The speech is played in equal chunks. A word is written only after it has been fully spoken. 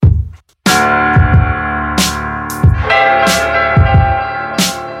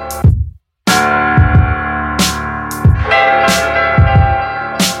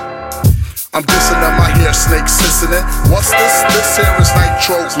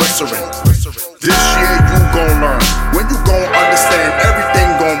nitroglycerin. This year you gon' learn. When you gon' understand, everything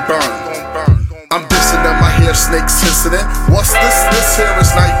gon' burn. I'm dissing them, I hear snakes hissing it. What's this? This here is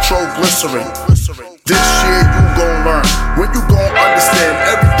nitroglycerin. This year you gon' learn. When you gon' understand,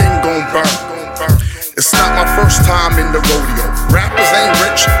 everything gon' burn. It's not my first time in the rodeo. Rappers ain't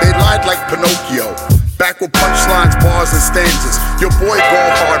rich, they lied like Pinocchio. Back with punchlines, bars, and stanzas. Your boy go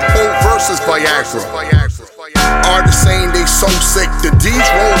hard, whole verses Viagra. Artists saying they so sick, the D's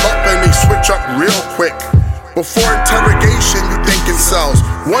roll up and they switch up real quick. Before interrogation, you thinking cells.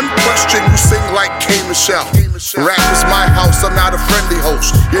 One question, you sing like K. Michelle. Rap is my house, I'm not a friendly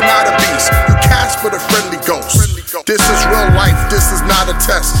host. You're not a beast, you cast for the friendly ghost. This is real life, this is not a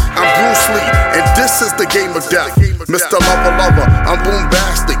test. I'm Bruce Lee, and this is the game of death. Mr. Lover, I'm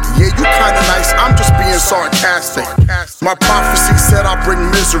boombastic. Yeah, you kinda nice, I'm just being sarcastic. My prophecy said I'll bring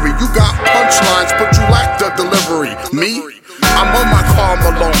misery. You got punchlines, but you lack the delivery. Me? I'm on my car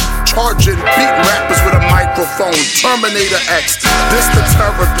alone, charging beat rappers with a microphone. Terminator X, this the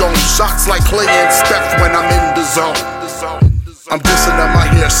terror dome. Shots like Clay and Steph when I'm in the zone. I'm dissing them, I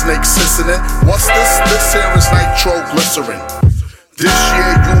hear snakes hissing it. What's this? This here is nitroglycerin. This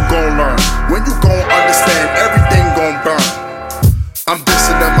year you gon' learn. When you gon' understand, everything gon' burn. I'm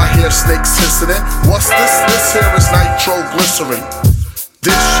dissing them, I hear snakes hissing it. What's this? This here is nitroglycerin.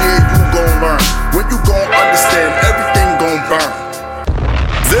 This year you gon' learn. When you gon' understand, everything gon' burn.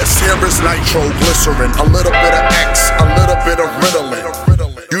 This here is nitroglycerin. A little bit of X, a little bit of Ritalin.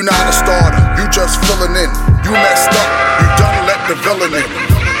 You not a starter, you just filling in. You messed up, you done let the villain in.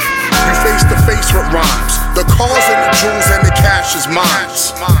 You face to face with rhymes. The cars and the jewels and the cash is mine.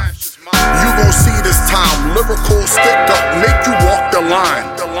 You gon' see this time, lyrical stick up, make you walk the line.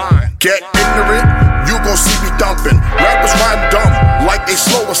 Get ignorant, you gon' see me dumping. Rappers rhyme dumb, like they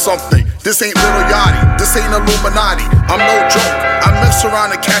slow or something. This ain't Lil Yachty, this ain't Illuminati. I'm no joke, I mess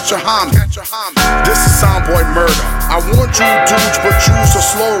around and catch a homie. This is Soundboy murder. I warned you dudes, but you's a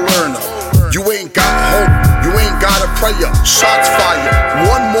slow learner. You ain't got hope, you ain't got a prayer. Shots fired,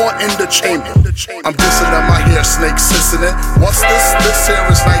 one more in the chamber. I'm dissing them, I hear snakes hissing it. What's this? This here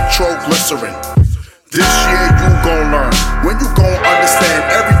is nitroglycerin. This year you gon' learn. When you gon' understand,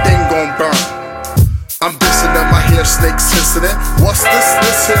 everything gon' burn. I'm dissing them, I hear snakes hissing it. What's this?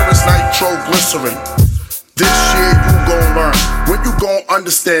 This here is nitroglycerin. This year you gon' learn. When you gon'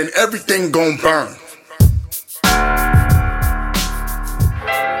 understand, everything gon' burn.